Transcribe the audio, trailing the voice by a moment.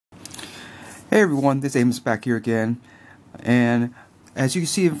Hey everyone, this is Amos back here again, and as you can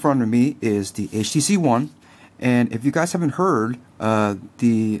see in front of me is the HTC One, and if you guys haven't heard,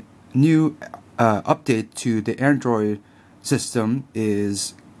 the new update to the Android system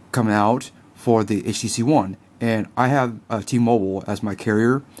is coming out for the HTC One, and I have T-Mobile as my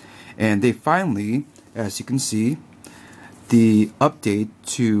carrier, and they finally, as you can see, the update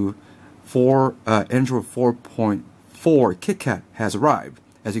to Android 4.4 KitKat has arrived.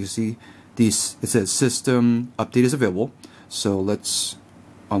 As you can see, it says system update is available. So let's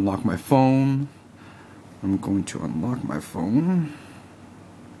unlock my phone. I'm going to unlock my phone.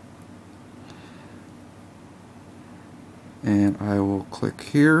 And I will click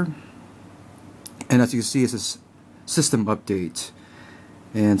here. And as you can see, it says system update.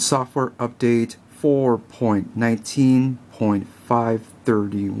 And software update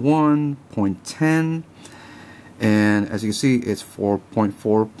 4.19.531.10. And as you can see, it's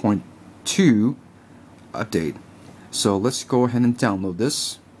 4.4.2 update. So let's go ahead and download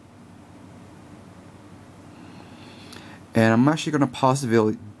this. And I'm actually going to pause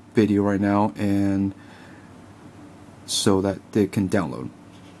the video right now, and so that they can download.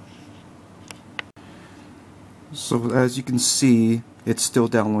 So as you can see, it's still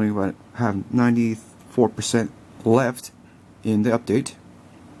downloading, but I have 94% left in the update,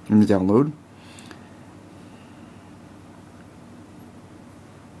 in the download.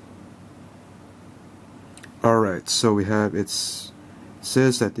 Alright, so we have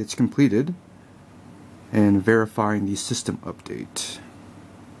says that it's completed and verifying the system update.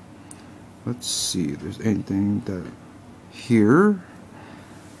 Let's see if there's anything here.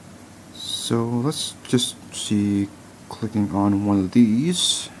 So let's just see, clicking on one of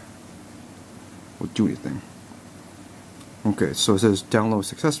these will do anything. Okay, so it says download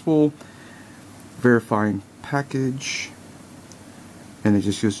successful, verifying package. And it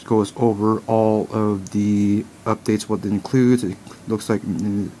just goes over all of the updates, what it includes. It looks like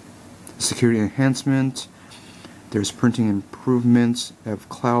security enhancement. There's printing improvements. Have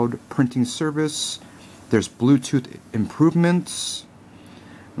cloud printing service. There's Bluetooth improvements.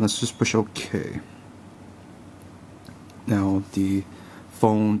 And let's just push OK. Now the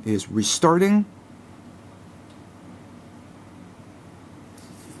phone is restarting.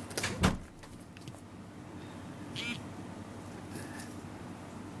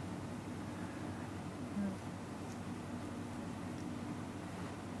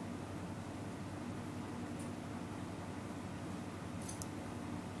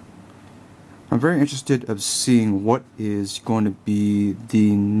 I'm very interested of seeing what is going to be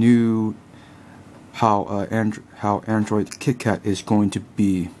the new how Android KitKat is going to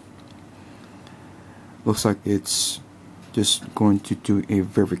be. Looks like it's just going to do a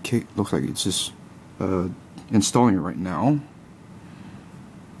verification. Looks like it's just installing it right now.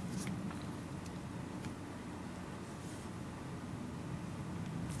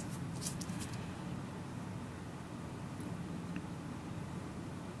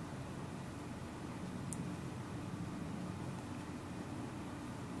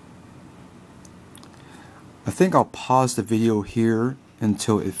 I think I'll pause the video here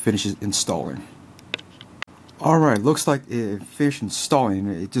until it finishes installing. Alright, looks like it finished installing.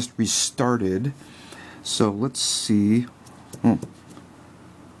 It just restarted. So let's see. Let's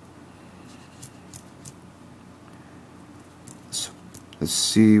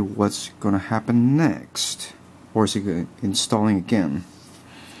see what's going to happen next. Or is it installing again?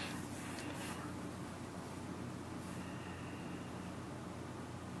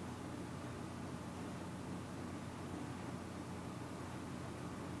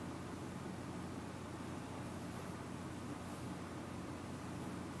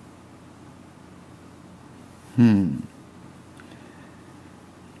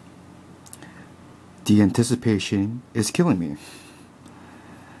 The anticipation is killing me.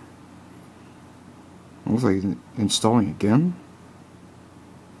 Looks like it's installing again.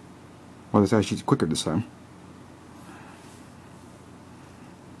 Well, it's actually quicker this time.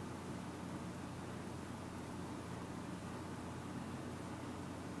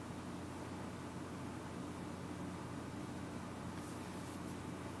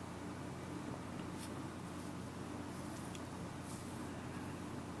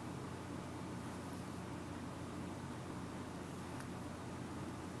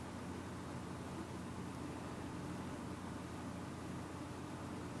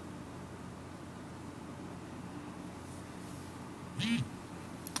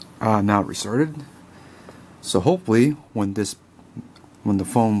 Now it restarted. So hopefully when the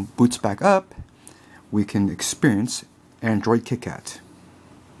phone boots back up, we can experience Android KitKat.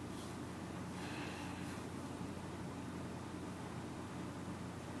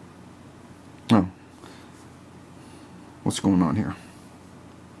 What's going on here?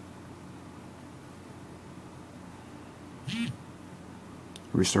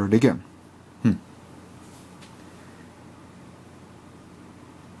 Restart it again.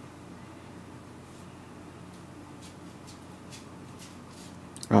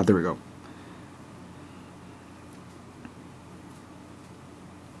 There we go.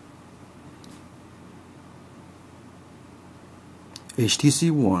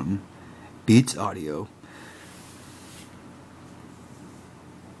 HTC One Beats audio.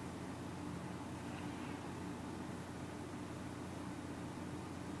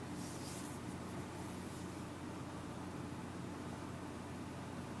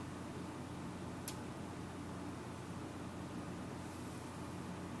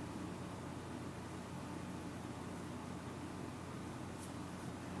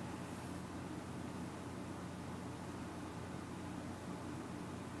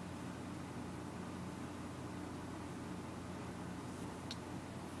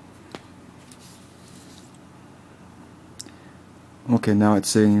 Okay, now it's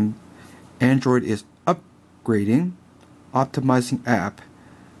saying Android is upgrading, optimizing app,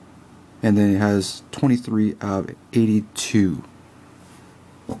 and then it has 23 out of 82.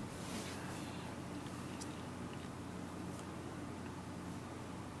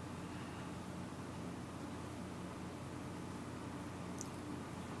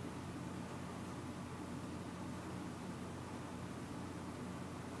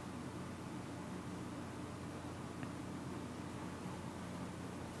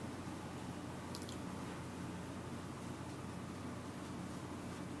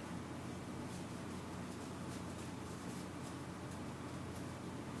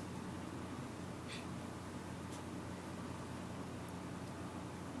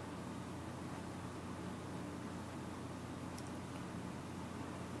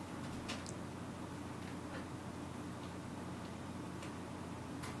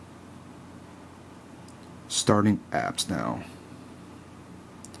 Starting apps now.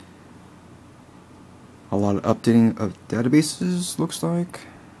 A lot of updating of databases, looks like.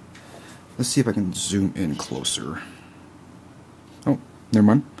 Let's see if I can zoom in closer. Oh, never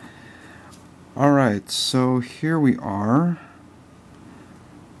mind. Alright, so here we are.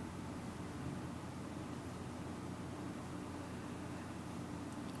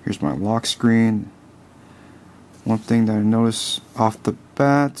 Here's my lock screen. One thing that I noticed off the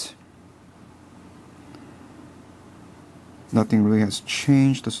bat, nothing really has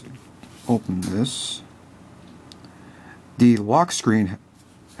changed. Let's open this. The lock screen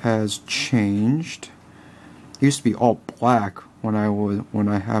has changed. It used to be all black when I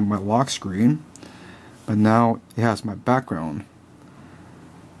had my lock screen, but now it has my background.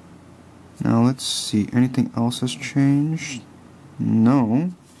 Now let's see, anything else has changed?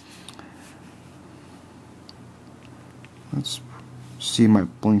 No. Let's see, my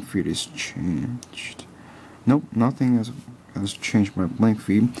blink feed is changed. Nope, nothing has changed my blink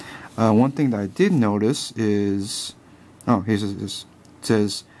feed. One thing that I did notice is, here's this. It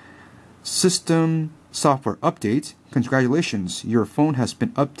says, system software update. Congratulations, your phone has been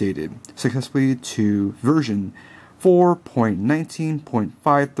updated successfully to version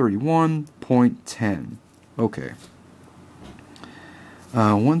 4.19.531.10. Okay.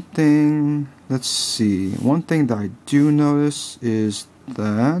 One thing, let's see. One thing that I do notice is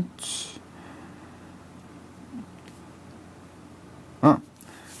that,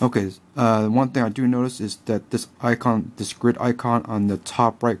 okay, one thing I do notice is that this icon, this grid icon on the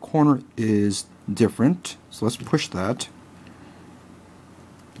top right corner is different. So let's push that.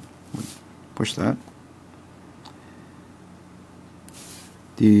 Push that.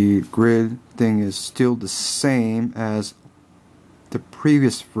 The grid thing is still the same as the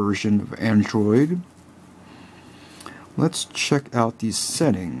previous version of Android. Let's check out these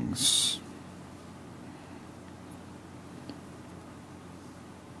settings.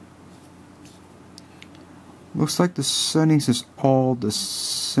 Looks like the settings is all the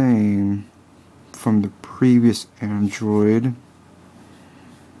same from the previous Android.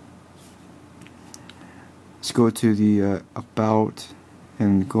 Let's go to the about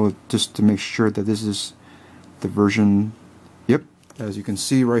and go just to make sure that this is the version. Yep, as you can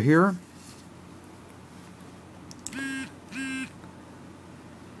see right here.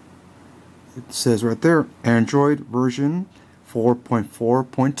 It says right there, Android version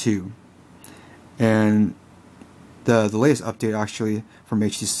 4.4.2. And the latest update actually from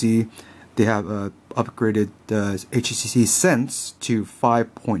HTC, they have upgraded the HTC Sense to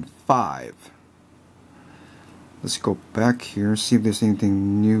 5.5. Let's go back here, see if there's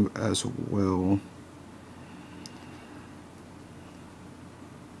anything new as well.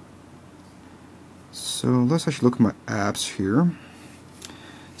 So let's actually look at my apps here,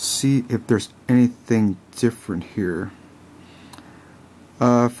 see if there's anything different here.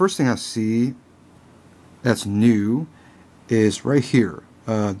 First thing I see that's new is right here.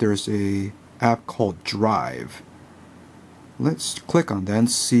 There's a app called Drive. Let's click on that and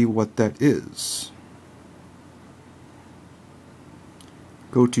see what that is.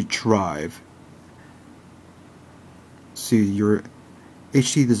 Go to Drive. See, your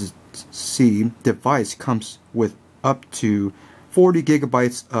HTC device comes with up to 40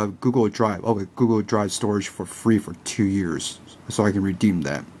 gigabytes of Google Drive. Okay, Google Drive storage for free for 2 years. So I can redeem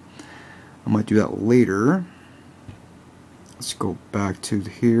that. I might do that later. Let's go back to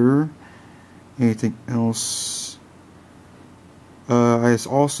here. Anything else? I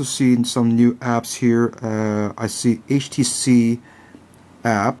also seen some new apps here. I see HTC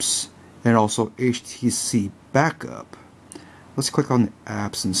apps and also HTC backup. Let's click on the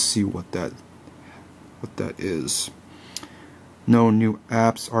apps and see what that is. No new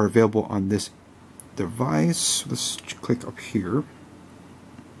apps are available on this device. Let's click up here.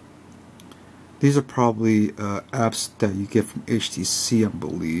 These are probably apps that you get from HTC, I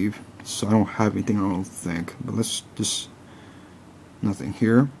believe. So I don't have anything, I don't think. But let's just, nothing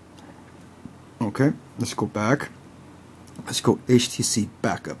here. Okay, let's go back. Let's go HTC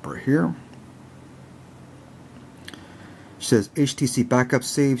backup right here. It says HTC backup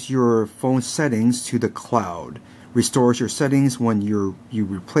saves your phone settings to the cloud. Restores your settings when you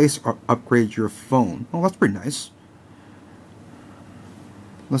replace or upgrade your phone. Oh, that's pretty nice.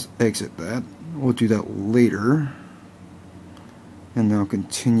 Let's exit that. We'll do that later. And now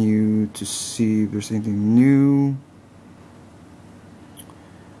continue to see if there's anything new.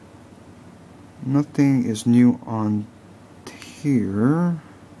 Nothing is new on here.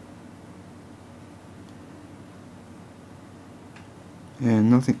 And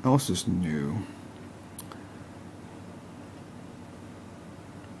nothing else is new.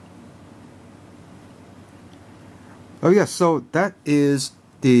 Oh yeah, so that is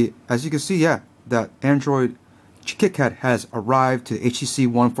the, as you can see, yeah, that Android KitKat has arrived to the HTC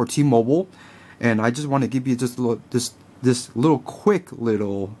One for T-Mobile, and I just want to give you just a little, this little quick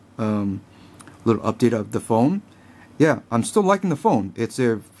little update of the phone. Yeah, I'm still liking the phone. It's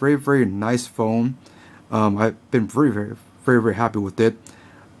a very nice phone. I've been very happy with it.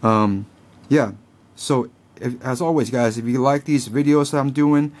 Yeah, so as always, guys, if you like these videos that I'm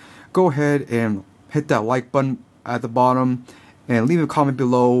doing, go ahead and hit that like button at the bottom and leave a comment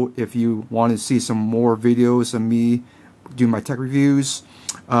below if you want to see some more videos of me doing my tech reviews.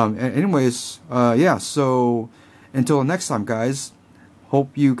 And anyways, yeah, so until the next time, guys,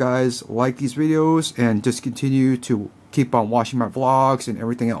 hope you guys like these videos and just continue to keep on watching my vlogs and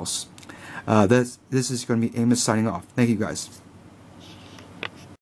everything else. This is going to be Amos signing off. Thank you, guys.